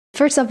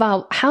First of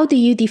all, how do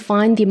you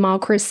define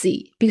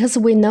democracy? Because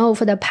we know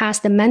for the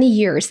past many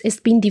years it's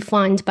been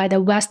defined by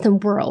the Western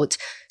world.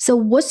 So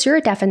what's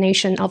your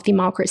definition of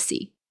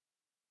democracy?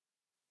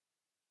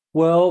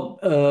 Well,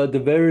 the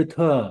very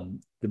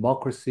term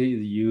democracy is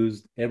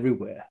used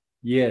everywhere,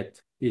 yet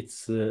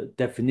its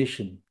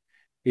definition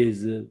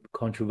is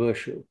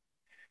controversial.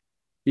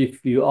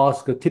 If you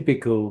ask a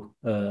typical,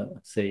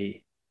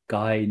 say,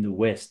 guy in the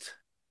West,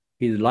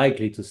 he's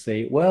likely to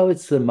say, well,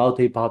 it's a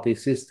multi-party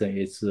system.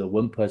 It's a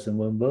one person,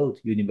 one vote,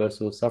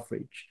 universal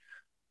suffrage.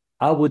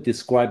 I would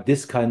describe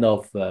this kind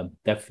of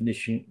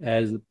definition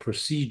as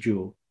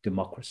procedural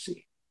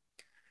democracy.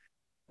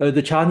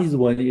 The Chinese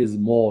one is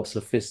more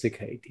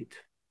sophisticated.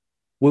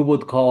 We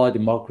would call our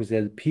democracy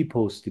as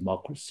people's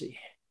democracy.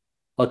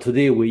 Or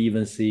today we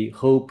even see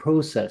whole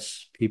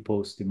process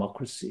people's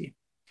democracy,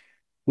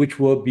 which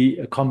will be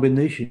a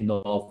combination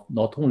of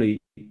not only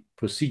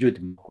procedural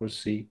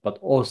democracy, but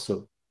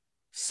also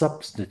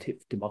substantive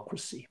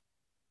democracy.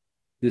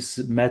 This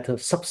matter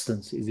of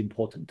substance is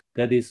important.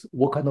 That is,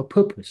 what kind of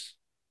purpose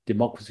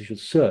democracy should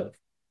serve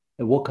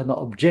and what kind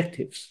of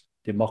objectives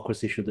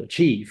democracy should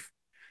achieve.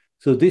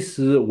 So this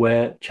is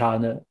where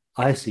China,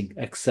 I think,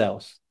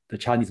 excels. The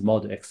Chinese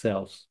model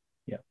excels.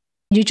 Yeah.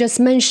 You just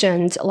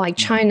mentioned like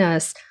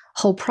China's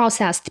whole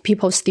process,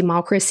 people's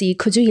democracy.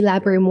 Could you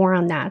elaborate more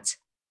on that?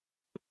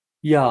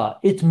 Yeah,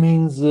 it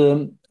means,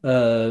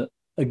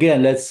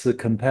 again, let's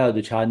compare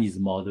the Chinese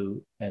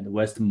model and the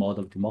Western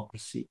model of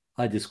democracy.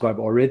 I described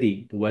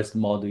already the Western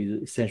model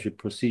is essentially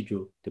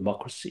procedural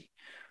democracy,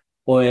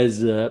 or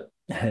as a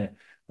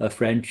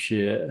French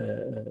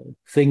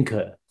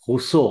thinker,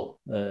 Rousseau,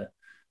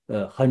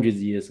 hundreds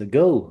of years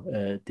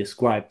ago,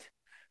 described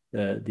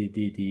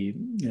the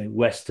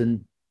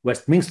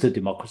Westminster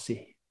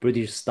democracy,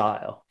 British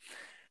style,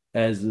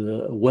 as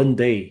one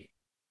day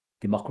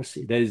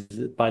democracy. That is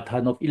by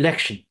time of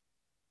election.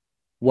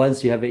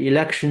 Once you have an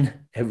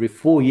election every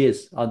 4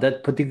 years, on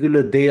that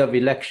particular day of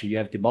election, you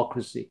have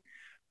democracy.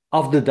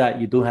 After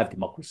that, you don't have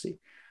democracy.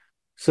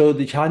 So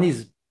the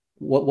Chinese,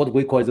 what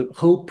we call is a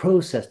whole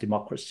process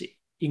democracy,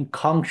 in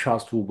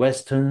contrast to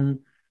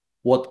Western,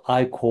 what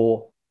I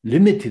call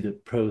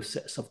limited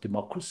process of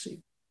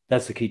democracy.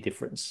 That's the key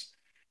difference.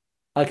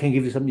 I can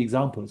give you some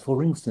examples.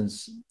 For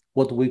instance,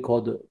 what we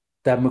call the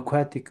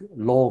democratic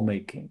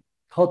lawmaking,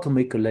 how to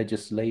make a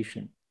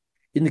legislation.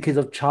 In the case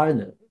of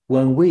China,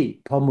 when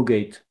we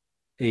promulgate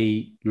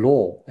a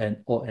law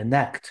or an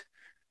act,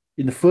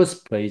 in the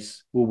first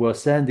place, we will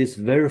send this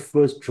very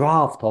first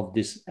draft of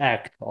this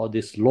act or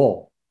this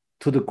law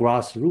to the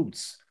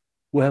grassroots.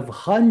 We have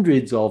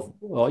hundreds of,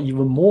 or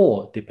even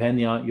more,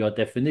 depending on your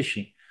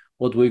definition,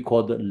 what we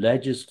call the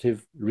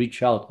legislative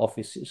reach out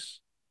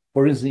offices.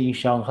 For instance, in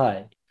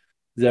Shanghai,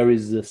 there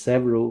is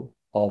several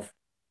of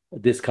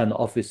this kind of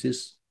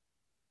offices.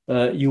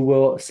 You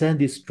will send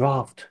this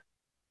draft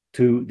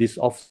to these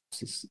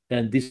offices,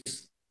 and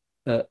this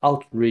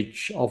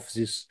outreach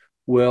offices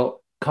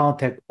will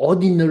contact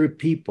ordinary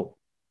people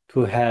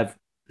to have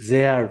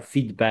their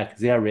feedback,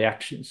 their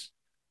reactions.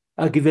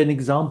 I'll give you an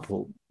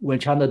example. When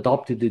China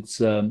adopted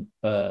its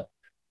law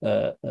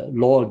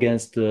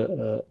against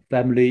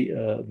family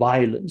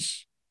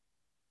violence,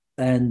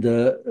 and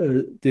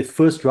the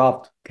first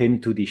draft came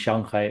to the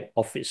Shanghai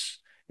office,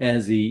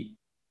 and they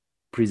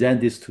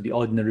present this to the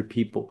ordinary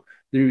people.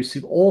 They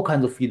received all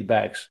kinds of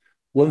feedbacks.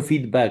 One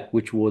feedback,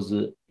 which was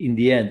in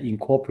the end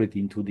incorporated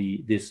into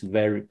this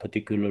very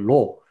particular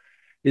law,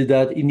 is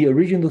that in the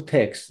original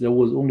text, there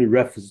was only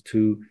reference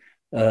to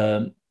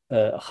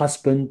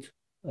husband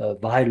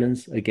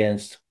violence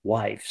against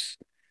wives.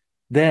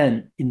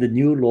 Then in the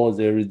new law,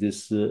 there is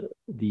this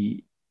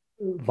the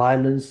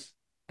violence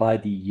by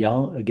the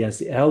young against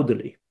the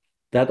elderly.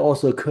 That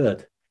also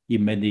occurred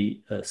in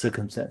many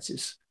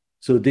circumstances.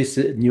 So this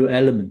new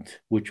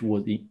element, which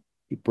was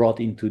brought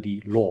into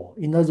the law.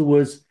 In other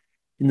words,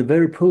 in the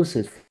very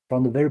process,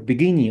 from the very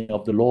beginning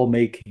of the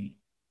lawmaking,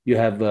 you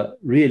have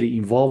really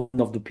involvement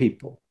of the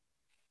people.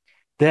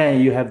 Then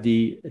you have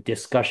the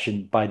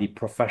discussion by the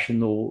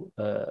professional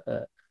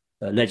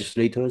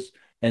legislators,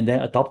 and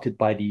then adopted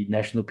by the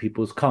National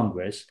People's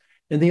Congress.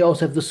 And they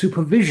also have the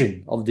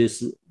supervision of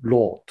this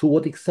law, to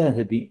what extent it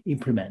has been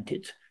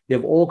implemented. They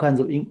have all kinds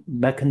of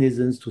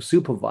mechanisms to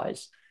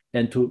supervise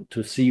and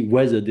to see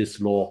whether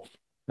this law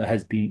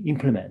has been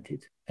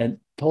implemented. And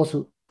it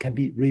also can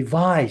be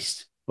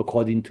revised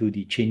according to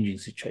the changing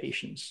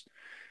situations.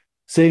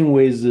 Same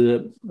with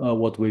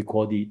what we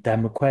call the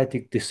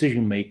democratic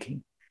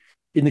decision-making.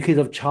 In the case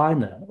of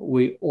China,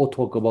 we all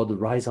talk about the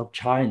rise of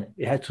China.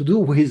 It had to do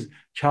with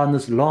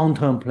China's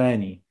long-term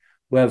planning.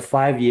 We have a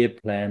 5-year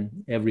plan.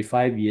 Every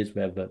 5 years,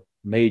 we have a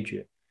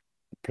major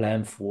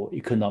plan for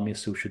economic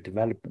social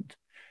development.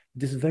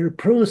 This very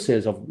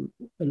process of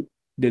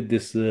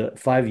this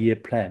 5-year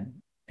plan,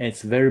 and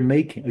it's very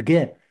making,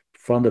 again,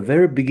 from the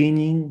very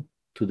beginning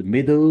to the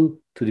middle,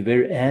 to the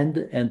very end,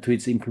 and to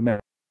its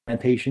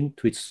implementation,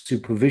 to its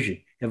supervision.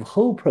 You have a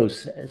whole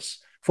process.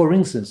 For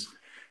instance,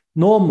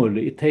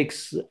 normally it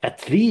takes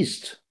at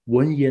least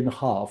 1.5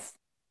 years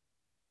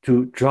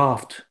to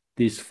draft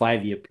this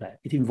 5-year plan.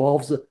 It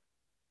involves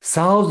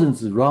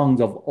thousands of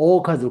rounds of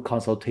all kinds of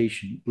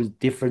consultation with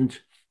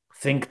different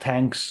think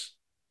tanks,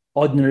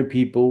 ordinary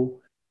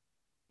people,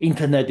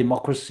 internet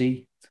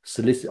democracy,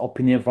 solicit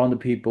opinion from the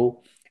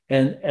people,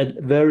 and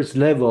at various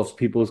levels of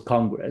people's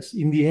Congress.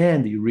 In the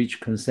end, you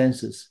reach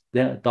consensus,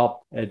 then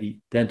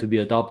to be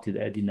adopted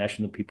at the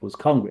National People's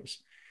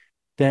Congress.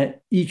 Then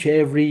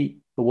every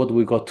what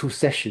we call 2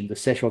 sessions, the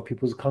session of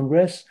People's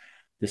Congress,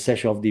 the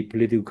session of the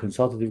Political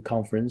Consultative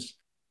Conference,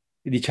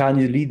 the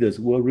Chinese leaders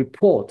will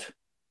report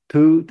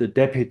to the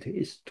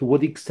deputies to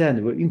what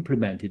extent we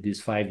implemented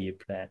this 5-year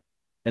plan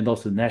and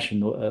also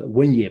national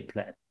 1-year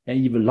plan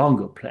and even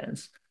longer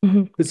plans.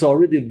 Mm-hmm. It's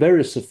already a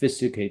very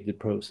sophisticated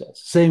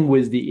process. Same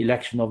with the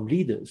election of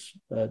leaders,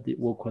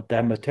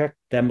 the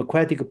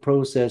democratic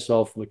process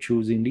of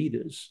choosing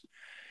leaders.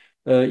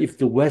 If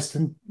the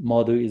Western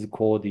model is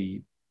called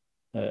the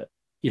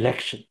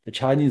election, the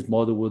Chinese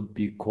model would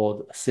be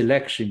called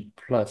selection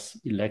plus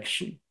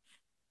election.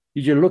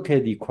 You just look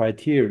at the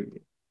criteria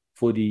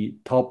for the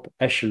top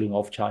echelon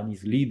of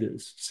Chinese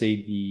leaders,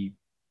 say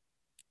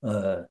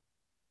the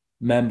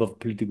member of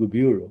political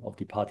bureau of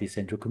the party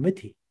central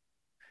committee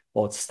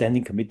or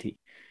standing committee.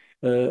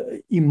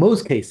 In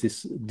most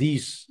cases,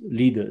 these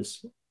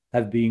leaders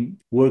have been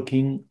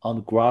working on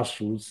the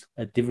grassroots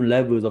at different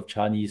levels of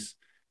Chinese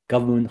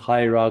government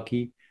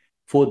hierarchy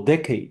for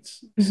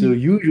decades. Mm-hmm. So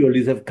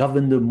usually they've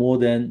governed more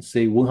than,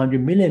 say,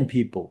 100 million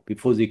people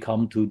before they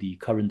come to the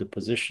current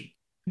position.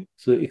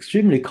 So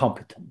extremely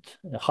competent,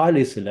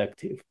 highly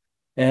selective.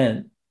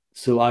 And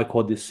so I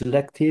call this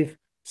selective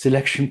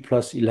selection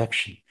plus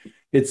election.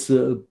 It's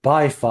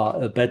by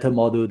far a better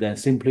model than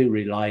simply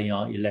relying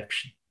on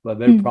election. We're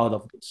very proud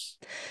of this.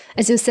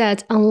 As you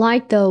said,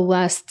 unlike the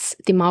West's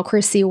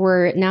democracy,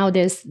 or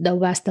nowadays the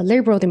West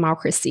liberal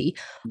democracy,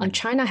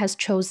 China has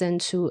chosen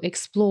to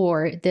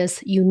explore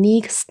this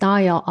unique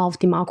style of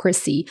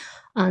democracy.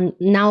 And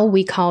now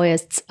we call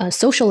it a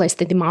socialist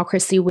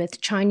democracy with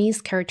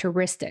Chinese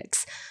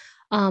characteristics,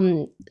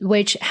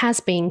 which has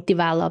been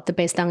developed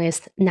based on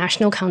its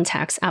national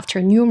context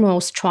after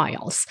numerous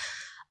trials.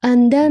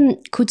 And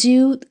then could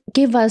you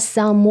give us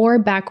some more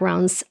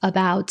backgrounds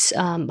about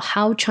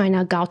how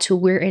China got to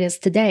where it is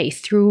today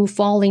through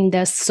following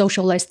this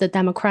socialist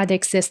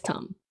democratic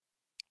system?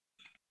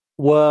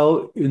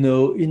 Well,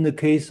 in the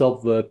case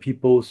of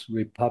People's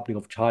Republic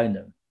of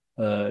China,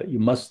 you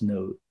must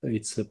know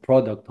it's a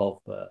product of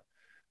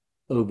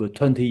over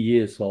 20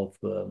 years of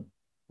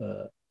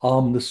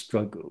armed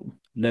struggle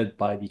led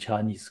by the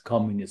Chinese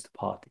Communist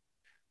Party.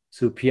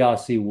 So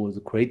PRC was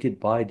created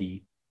by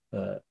the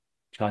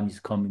Chinese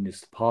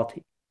Communist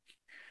Party.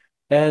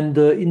 And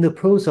in the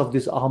process of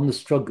this armed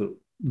struggle,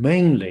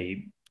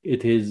 mainly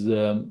it is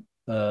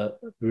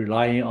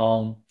relying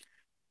on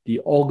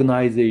the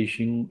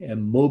organization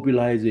and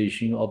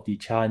mobilization of the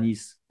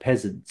Chinese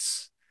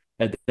peasants,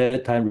 at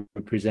that time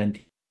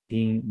representing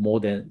more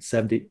than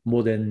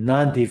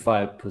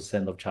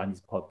 95% of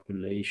Chinese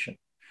population.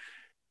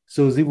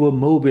 So they were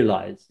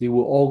mobilized, they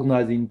were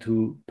organized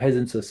into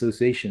peasants'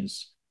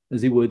 associations.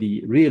 They were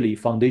the really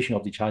foundation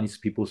of the Chinese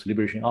People's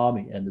Liberation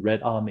Army and the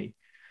Red Army.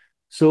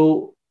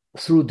 So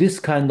through this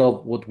kind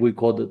of what we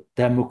call the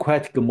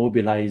democratic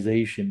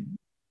mobilization,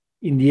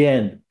 in the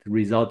end, it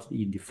resulted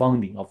in the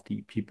founding of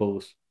the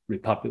People's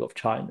Republic of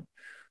China.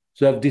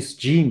 So you have these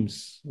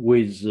genes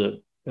with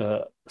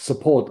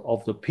support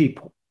of the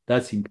people.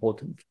 That's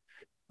important.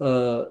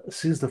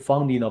 Since the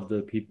founding of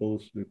the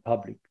People's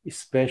Republic,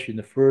 especially in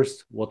the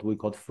first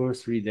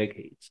 3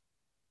 decades,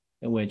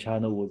 and when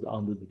China was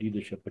under the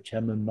leadership of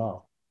Chairman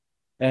Mao.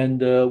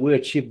 And we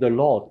achieved a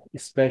lot,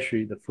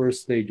 especially the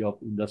first stage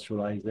of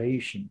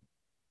industrialization.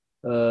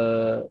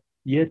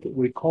 Yet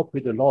we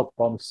copied a lot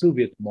from the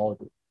Soviet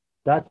model.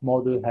 That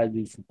model has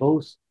its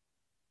both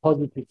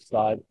positive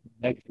side and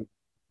negative.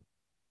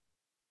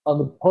 On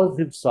the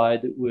positive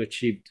side, we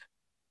achieved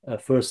a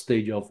first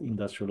stage of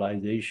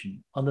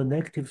industrialization. On the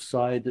negative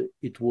side,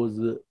 it was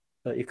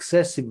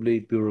excessively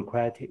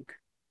bureaucratic.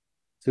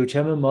 So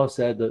Chairman Mao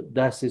said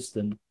that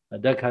system,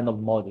 that kind of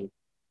model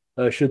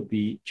should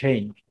be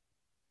changed.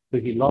 So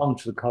he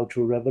launched the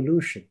Cultural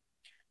Revolution.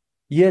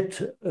 Yet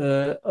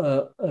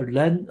a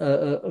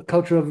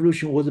Cultural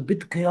Revolution was a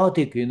bit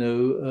chaotic,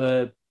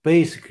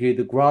 basically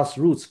the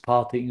grassroots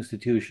party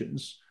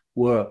institutions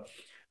were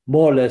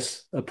more or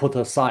less put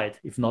aside,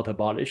 if not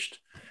abolished.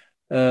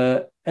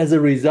 As a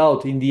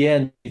result, in the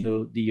end,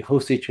 the whole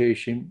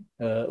situation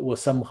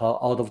was somehow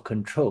out of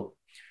control.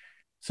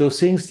 So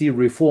since the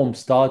reform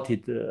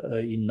started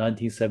in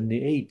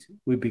 1978,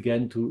 we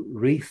began to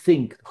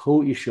rethink the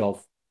whole issue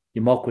of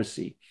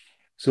democracy.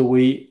 So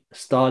we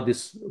start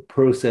this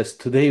process.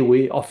 Today,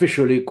 we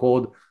officially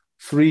called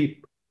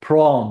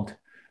 3-pronged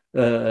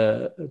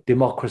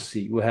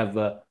democracy. We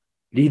have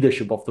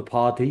leadership of the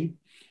party,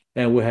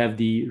 and we have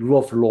the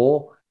rule of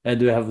law,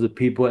 and we have the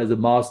people as the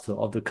master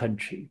of the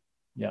country.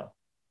 Yeah.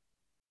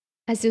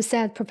 As you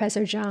said,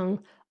 Professor Zhang,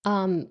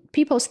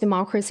 people's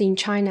democracy in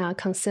China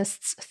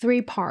consists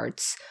 3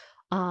 parts: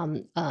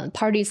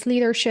 party's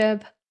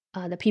leadership,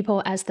 the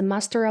people as the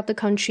master of the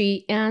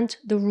country and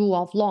the rule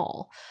of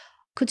law.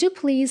 Could you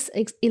please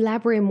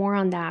elaborate more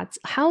on that?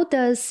 How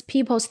does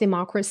people's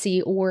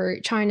democracy or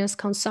China's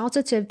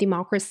consultative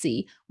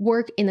democracy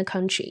work in the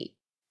country?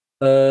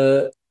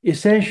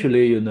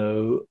 Essentially,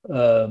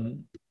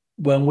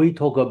 when we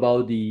talk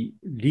about the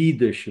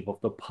leadership of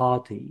the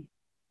party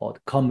or the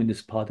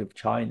Communist Party of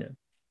China,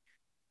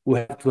 we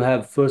have to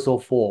have, first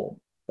of all,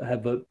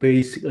 have a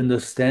basic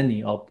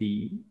understanding of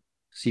the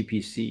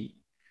CPC.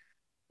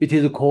 It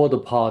is called a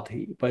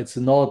party, but it's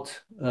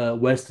not a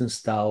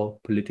Western-style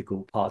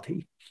political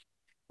party.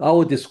 I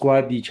would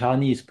describe the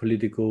Chinese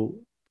political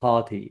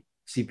party,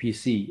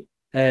 CPC,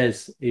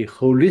 as a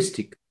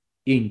holistic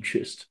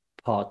interest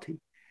party.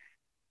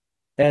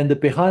 And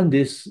behind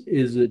this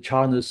is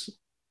China's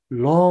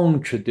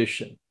long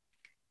tradition.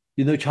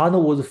 China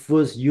was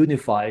first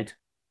unified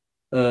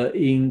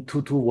in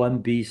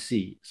 221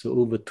 BC, so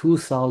over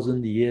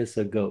 2,000 years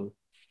ago.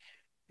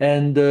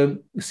 And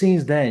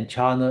since then,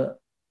 China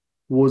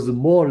was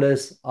more or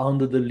less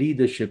under the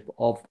leadership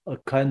of a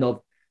kind of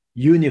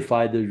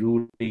unified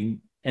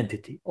ruling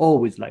entity,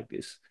 always like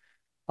this.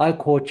 I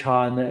call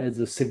China as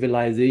a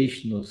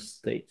civilizational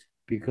state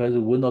because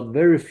one of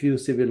very few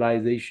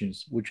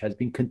civilizations which has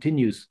been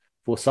continuous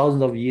for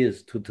thousands of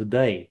years to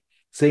today.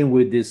 Same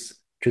with this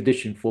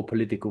tradition for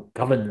political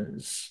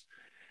governance.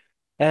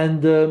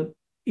 And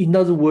in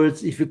other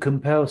words, if you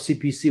compare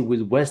CPC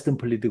with Western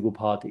political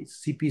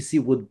parties,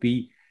 CPC would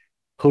be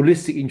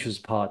holistic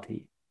interest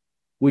party,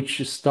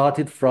 which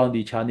started from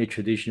the Chinese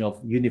tradition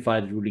of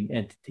unified ruling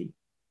entity.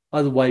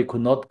 Otherwise, you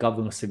could not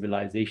govern a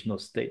civilizational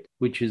state,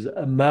 which is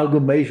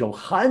amalgamation of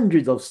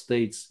hundreds of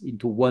states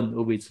into one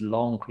over its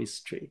long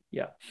history.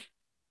 Yeah.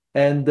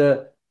 And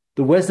the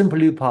Western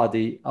political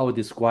party, I would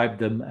describe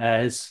them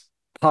as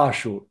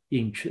partial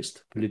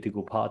interest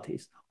political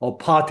parties or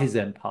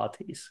partisan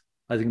parties.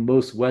 I think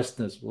most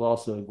Westerners will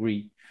also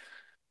agree.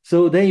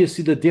 So then you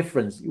see the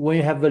difference. When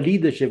you have a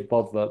leadership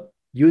of a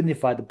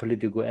unified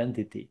political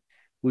entity,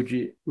 which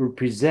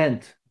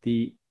represent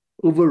the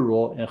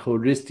overall and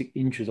holistic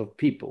interest of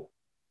people,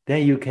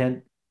 then you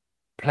can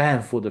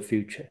plan for the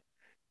future.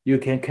 You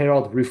can carry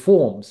out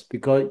reforms,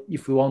 because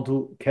if you want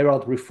to carry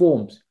out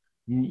reforms,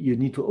 you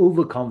need to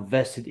overcome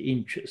vested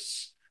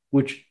interests,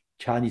 which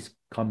Chinese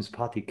Communist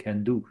Party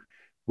can do.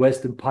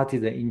 Western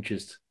parties and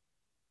interests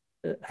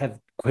have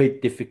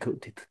great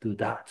difficulty to do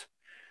that.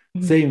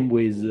 Mm-hmm. Same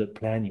with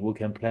planning. We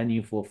can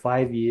planning for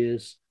 5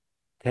 years,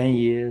 10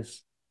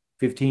 years,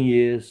 15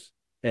 years,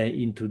 and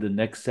into the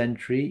next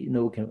century,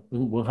 we can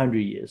 100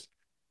 years.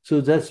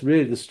 So that's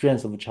really the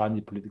strength of the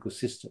Chinese political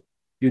system.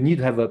 You need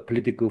to have a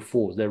political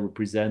force that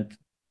represent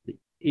the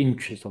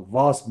interests of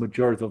vast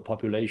majority of the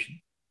population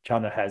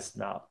China has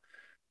now.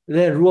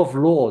 Then rule of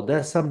law,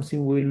 that's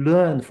something we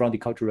learned from the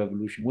Cultural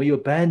Revolution. When you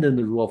abandon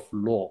the rule of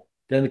law,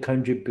 then the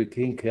country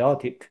became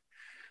chaotic.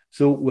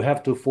 So we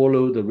have to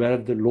follow the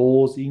relevant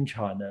laws in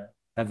China,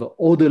 have an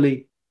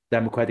orderly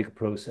democratic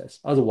process.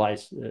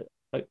 Otherwise,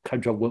 a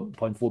country of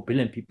 1.4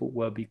 billion people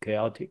will be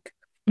chaotic.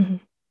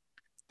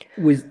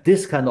 Mm-hmm. With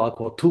this kind of, I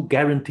call, two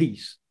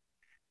guarantees,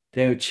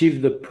 they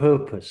achieve the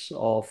purpose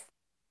of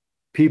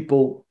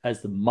people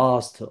as the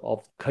master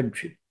of the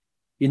country.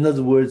 In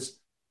other words,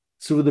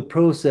 through the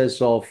process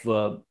of,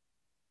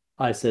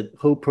 I said,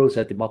 whole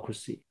process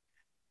democracy,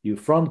 you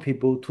from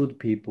people to the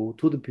people,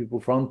 to the people,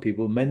 from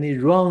people, many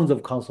rounds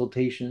of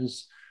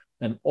consultations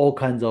and all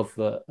kinds of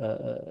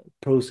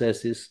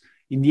processes.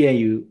 In the end,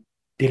 you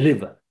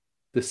deliver.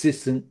 The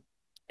system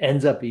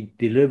ends up in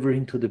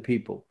delivering to the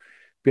people.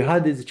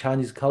 Behind this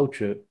Chinese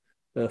culture,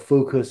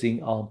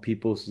 focusing on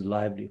people's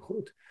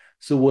livelihood.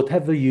 So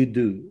whatever you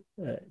do,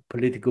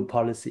 political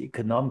policy,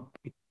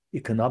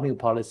 economic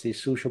policy,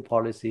 social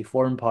policy,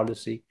 foreign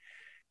policy,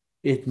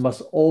 it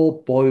must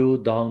all boil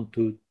down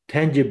to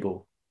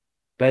tangible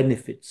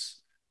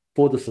benefits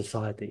for the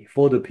society,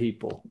 for the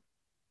people,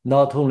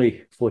 not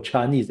only for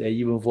Chinese and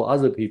even for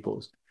other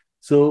peoples.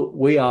 So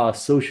we are a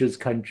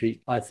socialist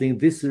country. I think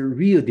this is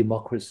real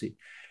democracy.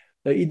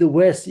 In the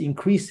West,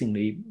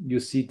 increasingly, you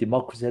see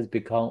democracy has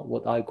become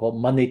what I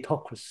call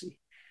moneytocracy.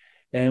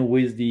 And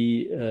with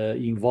the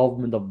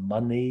involvement of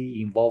money,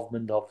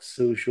 involvement of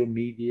social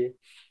media,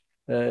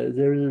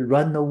 there is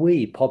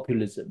runaway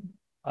populism.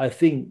 I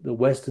think the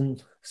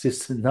Western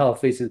system now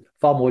faces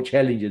far more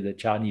challenges than the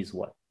Chinese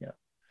one. Yeah.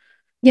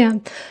 Yeah,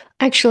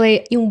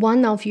 actually, in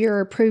one of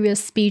your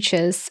previous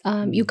speeches,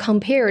 you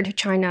compared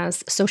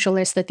China's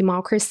socialist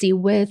democracy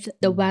with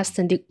the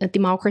Western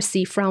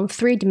democracy from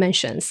three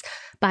dimensions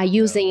by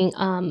using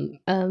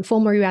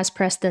former US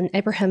President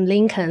Abraham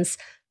Lincoln's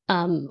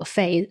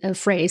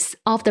phrase,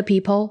 of the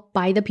people,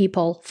 by the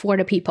people, for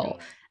the people.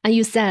 And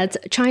you said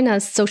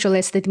China's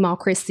socialist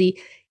democracy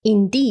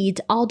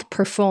indeed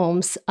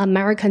outperforms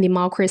American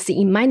democracy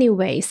in many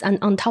ways. And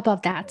on top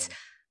of that,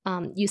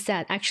 you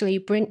said,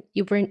 actually,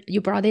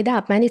 you brought it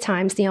up many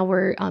times in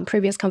our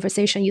previous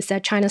conversation. You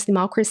said China's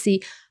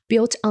democracy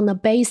built on the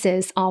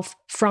basis of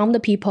from the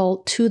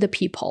people to the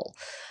people.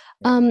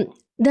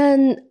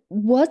 Then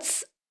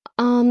what's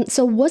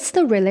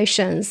the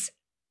relations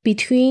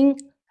between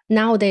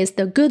nowadays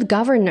the good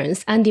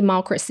governance and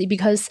democracy?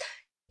 Because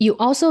you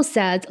also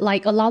said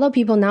like a lot of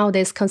people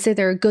nowadays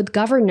consider good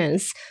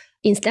governance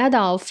instead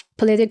of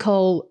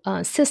political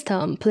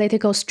system,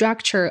 political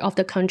structure of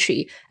the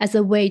country as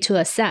a way to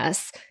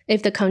assess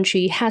if the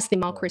country has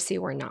democracy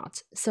or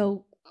not.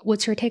 So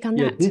what's your take on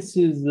Yeah, that? this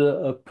is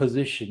a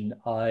position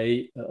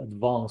I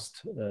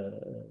advanced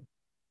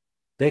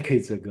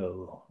decades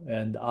ago.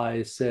 And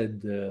I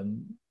said,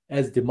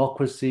 as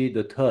democracy,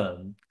 the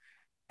term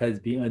has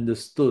been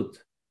understood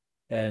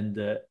and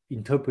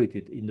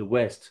interpreted in the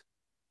West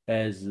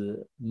as a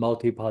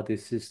multi-party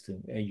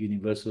system and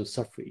universal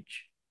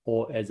suffrage,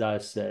 or as I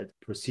said,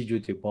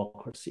 procedural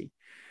democracy.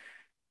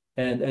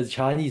 And as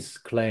Chinese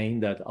claim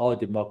that our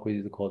democracy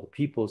is called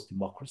people's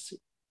democracy.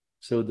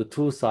 So the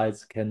two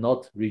sides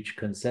cannot reach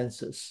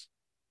consensus.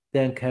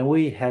 Then can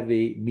we have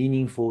a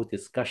meaningful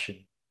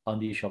discussion on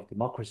the issue of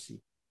democracy?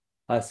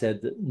 I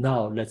said,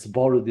 now let's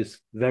borrow this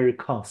very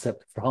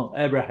concept from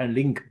Abraham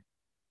Lincoln,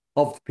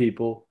 of the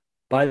people,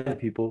 by the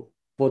people,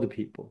 for the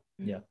people.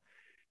 Yeah.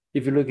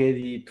 If you look at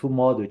the two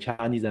models,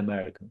 Chinese and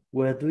American,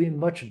 we're doing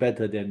much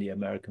better than the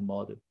American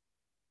model.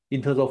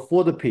 In terms of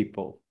for the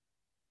people,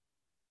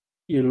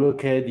 you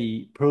look at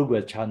the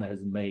progress China has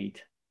made.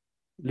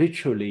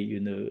 Literally,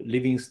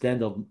 living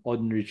standard of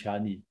ordinary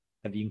Chinese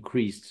have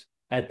increased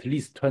at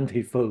least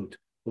 20-fold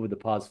over the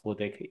past 4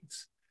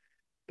 decades.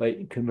 But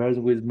in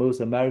comparison with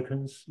most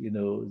Americans,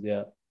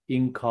 their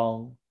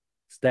income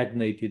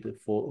stagnated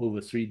for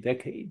over 3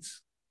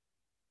 decades.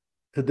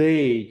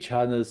 Today,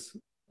 China's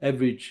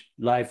average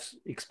life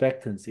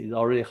expectancy is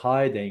already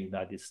higher than the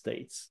United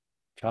States.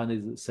 China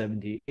is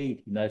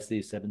 78, United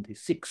States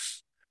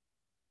 76.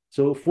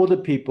 So for the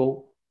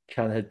people,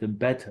 China has done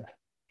better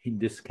in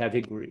this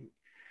category.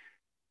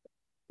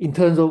 In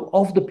terms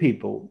of the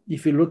people,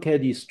 if you look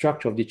at the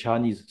structure of the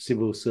Chinese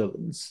civil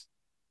servants,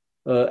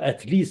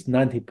 at least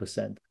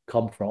 90%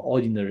 come from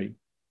ordinary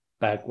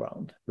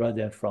background rather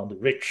than from the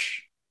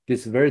rich.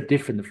 This is very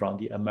different from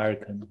the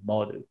American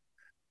model.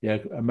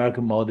 The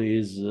American model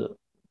is,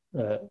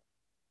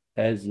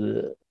 as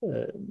the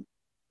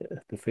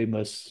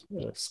famous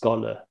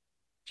scholar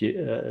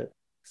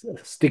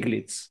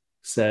Stiglitz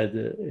said,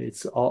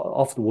 it's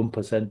of the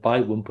 1%,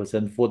 by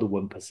 1%, for the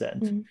 1%.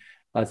 Mm-hmm.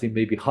 I think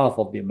maybe half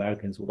of the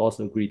Americans would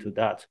also agree to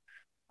that.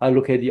 I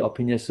look at the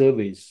opinion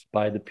surveys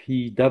by the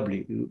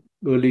PW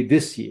early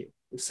this year,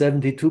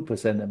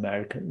 72%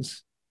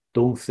 Americans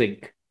don't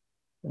think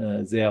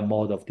their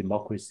model of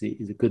democracy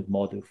is a good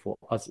model for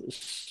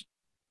others.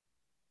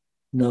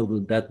 No,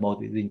 that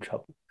model is in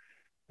trouble.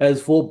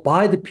 As for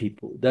by the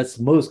people, that's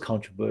most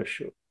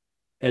controversial.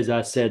 As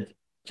I said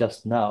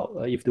just now,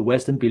 if the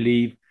Western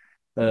believe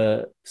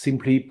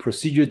simply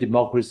procedural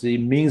democracy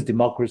means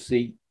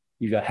democracy,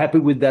 if you're happy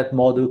with that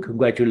model,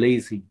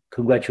 congratulations,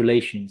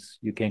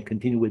 you can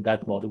continue with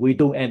that model. We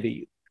don't envy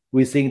you.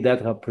 We think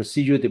that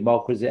procedural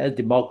democracy, as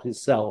democracy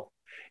itself,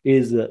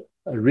 is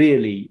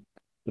really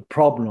the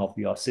problem of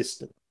your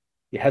system.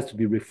 It has to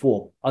be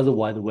reformed.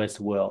 Otherwise, the West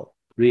will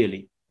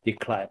really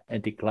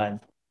decline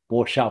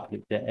more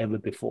sharply than ever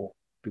before,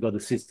 because the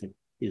system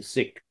is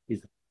sick,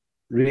 is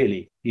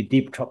really in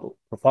deep trouble,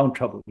 profound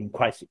trouble, in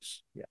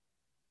crisis. Yeah.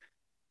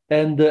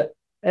 And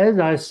as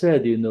I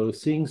said,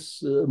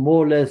 things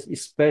more or less,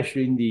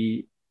 especially in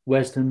the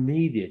Western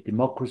media,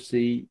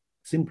 democracy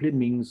simply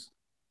means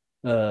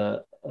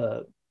procedural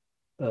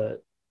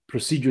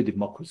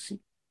democracy.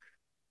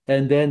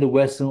 And then the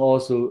Western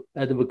also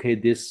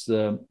advocate this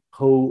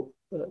whole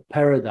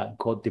paradigm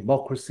called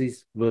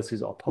democracies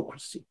versus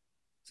autocracy.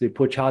 So they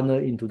put China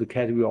into the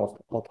category of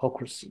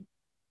autocracy.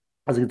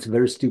 I think it's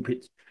very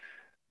stupid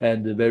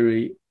and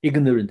very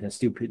ignorant and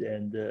stupid.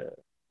 And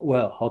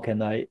well, how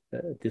can I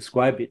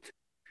describe it?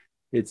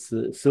 It's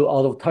so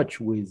out of touch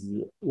with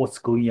what's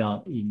going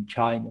on in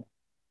China.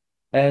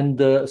 And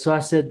so I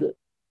said,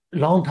 a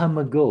long time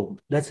ago,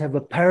 let's have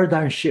a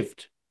paradigm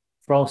shift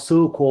from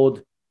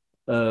so-called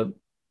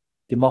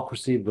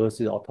democracy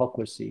versus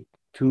autocracy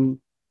to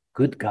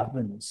good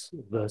governance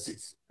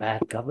versus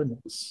bad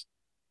governance.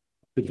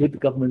 The good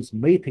governance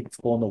may take the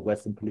form of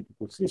Western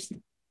political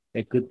system.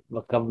 And good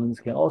governance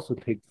can also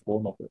take the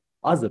form of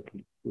other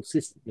political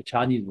systems. The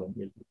Chinese one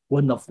is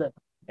one of them.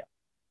 Yeah.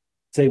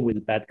 Same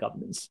with bad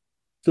governance.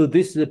 So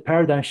this is a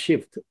paradigm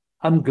shift.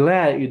 I'm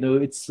glad,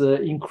 it's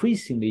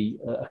increasingly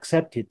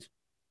accepted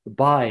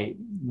by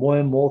more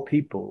and more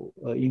people,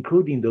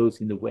 including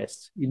those in the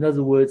West. In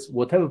other words,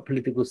 whatever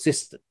political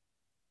system,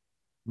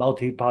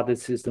 multi-party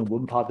system,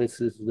 one-party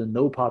system,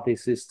 no-party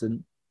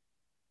system,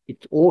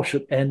 it all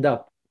should end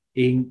up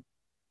in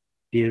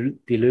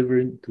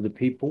delivering to the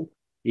people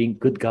in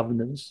good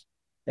governance.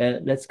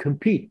 And let's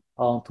compete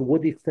on to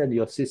what extent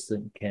your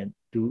system can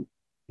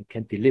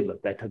deliver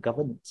better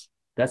governance.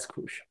 That's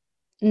crucial.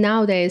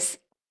 Nowadays,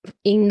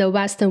 in the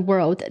Western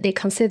world, they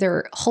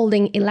consider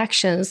holding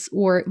elections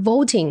or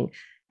voting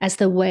as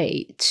the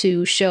way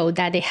to show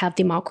that they have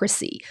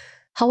democracy.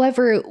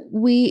 However,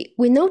 we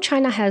know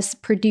China has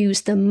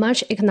produced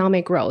much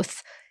economic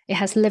growth. It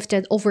has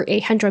lifted over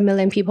 800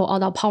 million people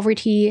out of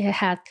poverty. It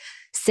had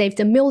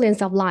saved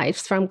millions of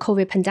lives from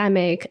COVID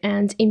pandemic,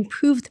 and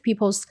improved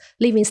people's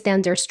living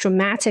standards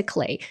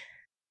dramatically.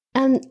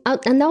 And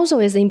also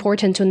it's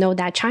important to know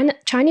that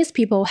Chinese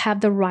people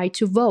have the right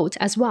to vote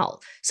as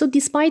well. So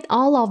despite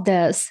all of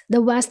this,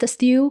 the West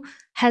still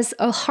has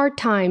a hard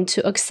time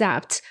to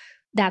accept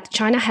that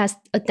China has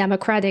a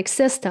democratic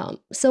system.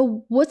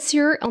 So what's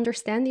your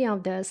understanding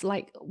of this?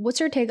 Like, what's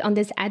your take on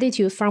this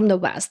attitude from the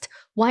West?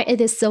 Why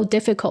it is so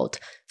difficult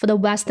for the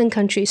Western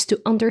countries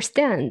to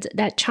understand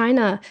that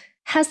China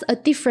has a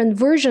different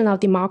version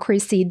of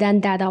democracy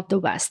than that of the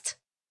West?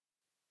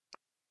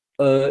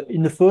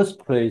 In the first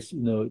place,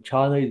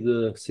 China is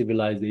a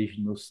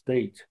civilizational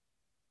state.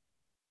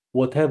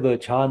 Whatever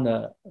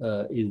China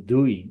is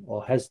doing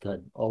or has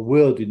done or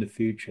will do in the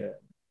future,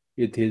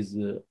 it is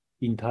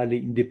entirely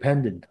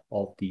independent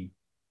of the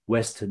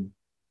Western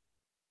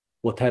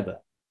whatever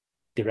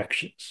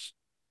directions.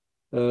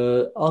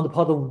 On the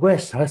part of the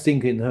West, I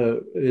think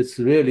it's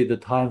really the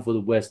time for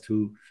the West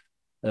to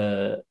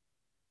uh,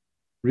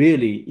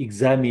 really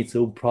examine its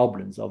own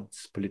problems of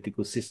its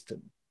political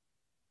system.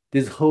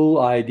 This whole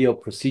idea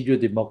of procedural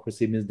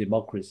democracy means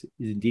democracy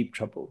is in deep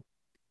trouble.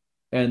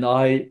 And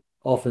I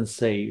often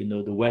say,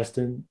 the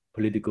Western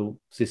political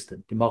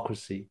system,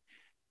 democracy,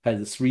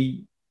 has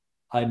three,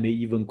 I may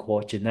even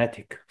call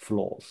genetic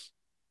flaws.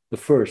 The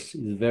first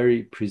is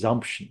very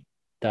presumption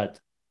that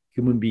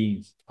human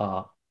beings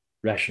are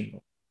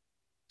rational.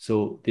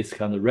 So this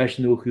kind of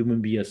rational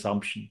human being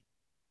assumption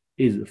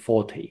is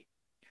faulty.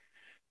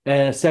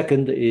 And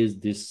second is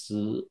this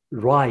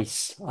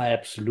rights are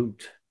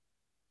absolute.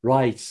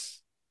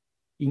 Rights,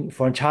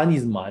 from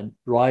Chinese mind,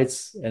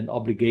 rights and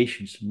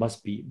obligations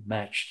must be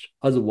matched.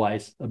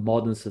 Otherwise, a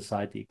modern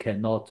society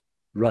cannot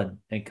run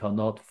and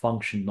cannot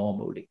function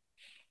normally.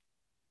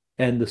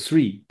 And the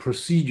three,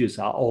 procedures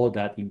are all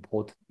that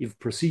important. If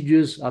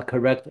procedures are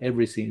correct,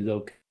 everything is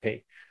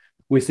okay.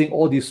 We think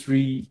all these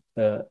three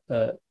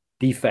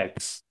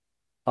defects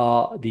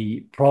are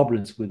the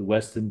problems with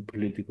Western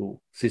political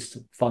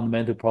system,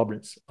 fundamental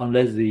problems.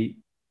 Unless they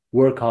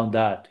work on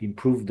that,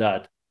 improve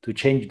that, to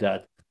change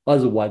that,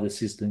 otherwise the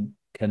system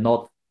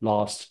cannot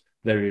last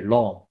very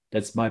long.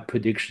 That's my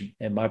prediction,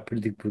 and my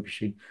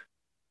prediction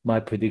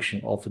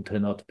often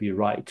turn out to be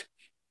right.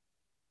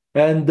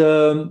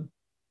 And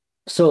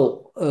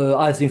so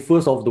I think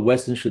first of all, the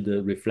Western should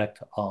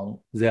reflect on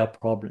their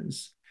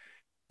problems,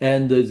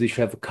 and they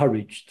should have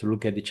courage to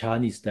look at the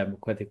Chinese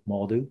democratic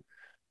model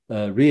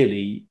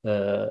really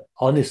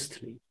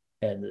honestly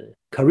and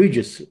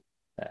courageously,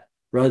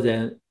 rather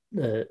than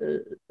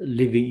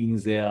living in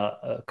their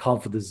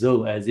comfort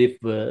zone as if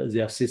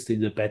their system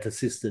is a better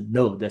system.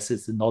 No, that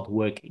system not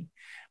working.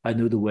 I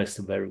know the West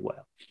very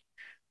well.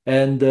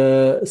 And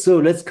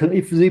so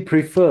if they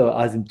prefer,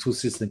 I think two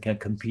systems can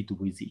compete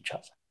with each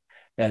other.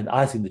 And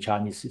I think the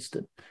Chinese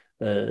system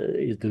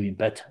is doing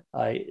better.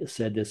 I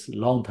said this a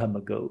long time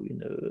ago.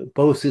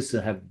 Both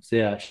systems have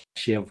their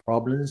share of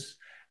problems,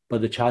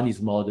 but the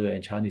Chinese model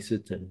and Chinese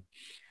system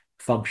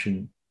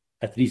function,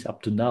 at least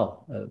up to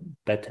now,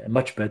 better,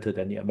 much better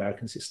than the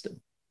American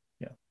system.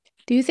 Yeah.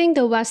 Do you think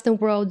the Western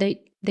world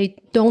they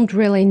don't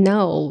really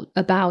know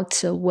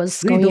about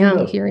what's They going don't on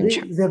know. here in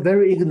China? They're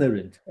very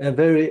ignorant and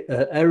very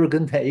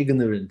arrogant and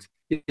ignorant,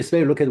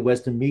 especially look at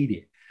Western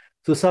media.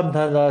 So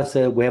sometimes I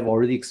say, we have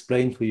already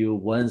explained to you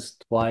once,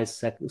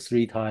 twice,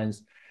 three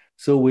times.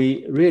 So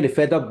we really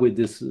fed up with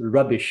this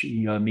rubbish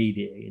in your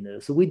media.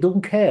 So we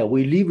don't care.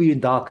 We live in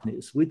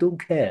darkness. We don't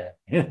care.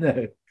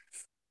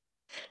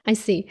 I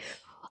see.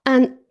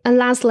 And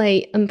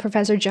lastly,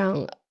 Professor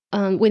Zhang,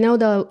 we know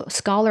the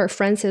scholar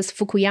Francis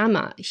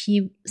Fukuyama.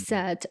 He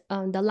said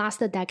the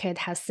last decade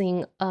has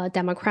seen a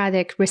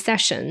democratic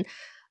recession,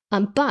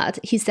 but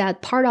he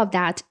said part of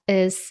that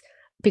is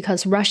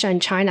because Russia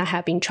and China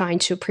have been trying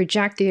to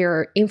project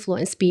their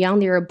influence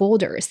beyond their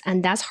borders,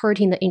 and that's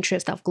hurting the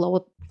interest of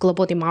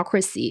global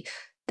democracy.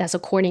 That's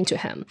according to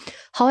him.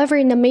 However,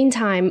 in the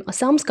meantime,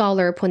 some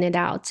scholars pointed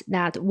out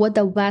that what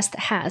the West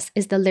has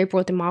is the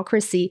liberal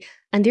democracy,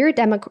 and their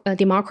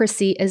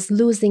democracy is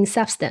losing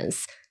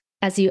substance,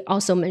 as you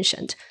also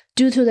mentioned,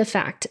 due to the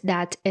fact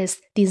that it's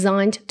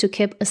designed to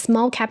keep a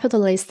small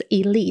capitalist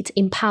elite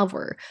in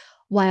power,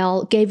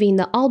 while giving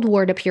the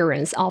outward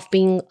appearance of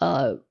being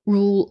a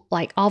rule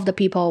like of the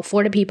people,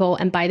 for the people,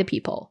 and by the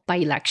people by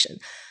election.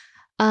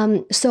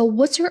 So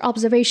what's your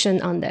observation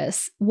on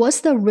this?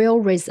 What's the real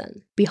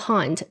reason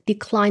behind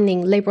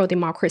declining liberal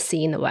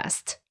democracy in the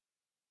West?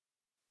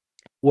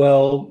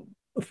 Well,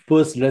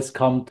 first, let's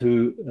come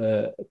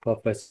to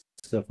Professor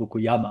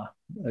Fukuyama,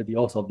 the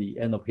author of The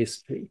End of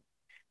History.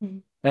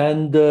 Mm.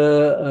 And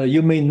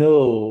you may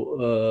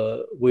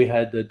know we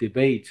had a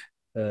debate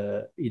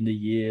in the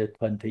year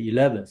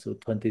 2011, so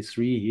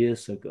 23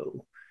 years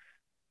ago.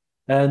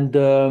 And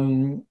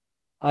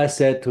I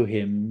said to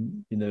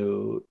him,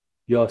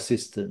 your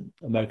system,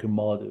 American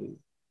model,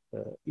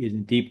 is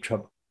in deep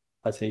trouble.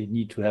 I say you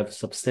need to have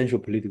substantial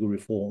political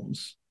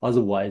reforms.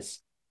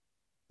 Otherwise,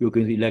 you're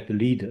going to elect a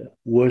leader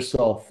worse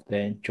off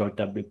than George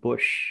W.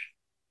 Bush.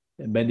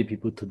 And many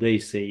people today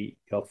say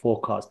your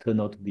forecast turned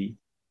out to be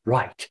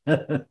right.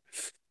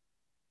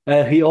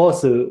 And he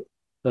also,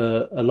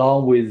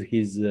 along with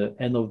his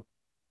end of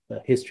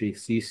history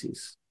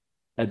thesis,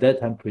 at that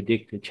time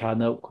predicted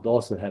China could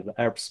also have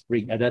Arab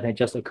Spring. At that time,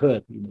 just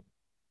occurred, in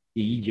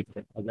Egypt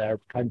and other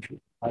Arab countries.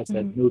 I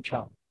said Mhm. no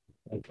chance.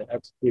 The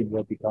Arab Spring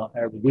will become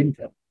Arab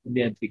Winter, and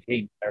then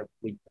became Arab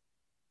Winter.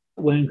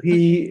 When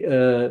he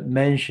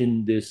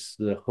mentioned this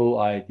the whole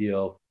idea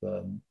of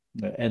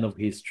end of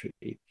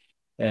history,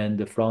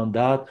 and from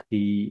that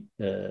he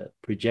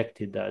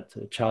projected that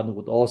China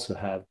would also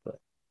have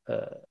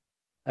uh,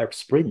 Arab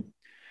Spring.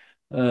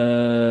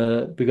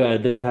 Because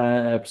at the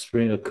time Arab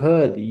Spring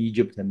occurred,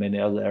 Egypt and many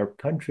other Arab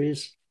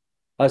countries,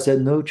 I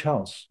said no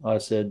chance. I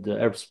said the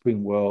Arab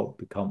Spring will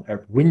become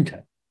Arab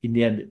Winter. In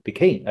the end, it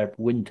became Arab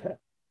Winter.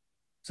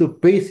 So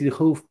basically, the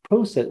whole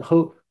process,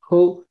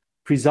 whole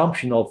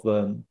presumption of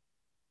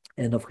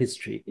end of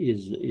history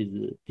is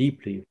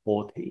deeply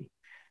faulty.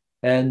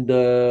 And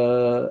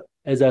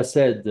as I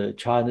said,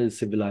 China is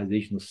a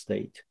civilizational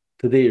state.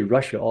 Today,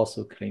 Russia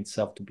also claims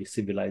itself to be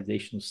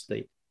civilizational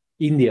state.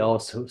 India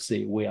also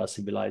say we are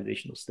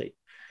civilizational state.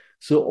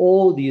 So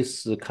all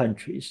these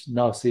countries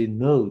now say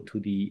no to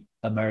the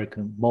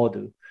American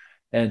model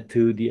and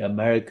to the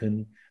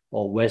American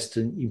or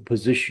Western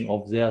imposition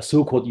of their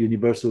so-called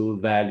universal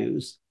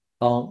values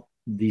on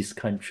these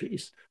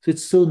countries. So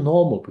it's so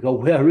normal because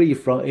we are really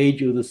from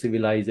age-old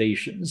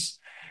civilizations.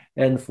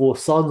 And for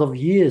thousands of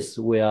years,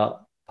 we are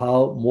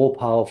more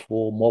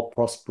powerful, more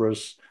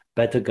prosperous,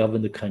 better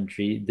governed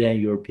country than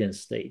European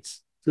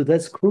states. So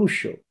that's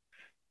crucial.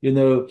 You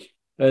know,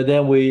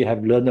 then we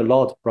have learned a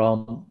lot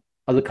from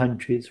other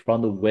countries,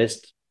 from the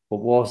West, but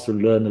we also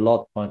learned a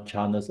lot from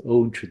China's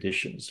own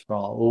traditions,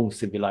 from our own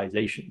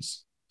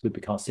civilizations to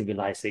become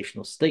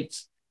civilizational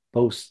states,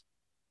 both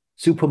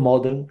super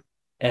modern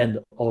and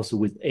also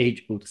with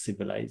age-old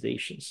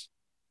civilizations.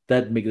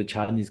 That makes the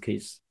Chinese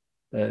case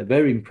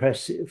very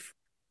impressive.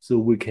 So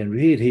we can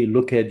really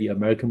look at the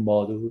American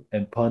model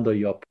and point out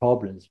your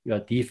problems, your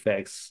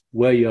defects,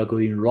 where you are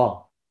going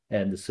wrong.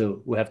 And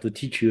so we have to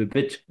teach you a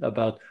bit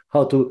about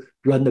how to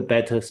run a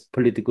better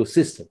political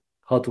system,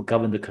 how to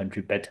govern the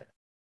country better.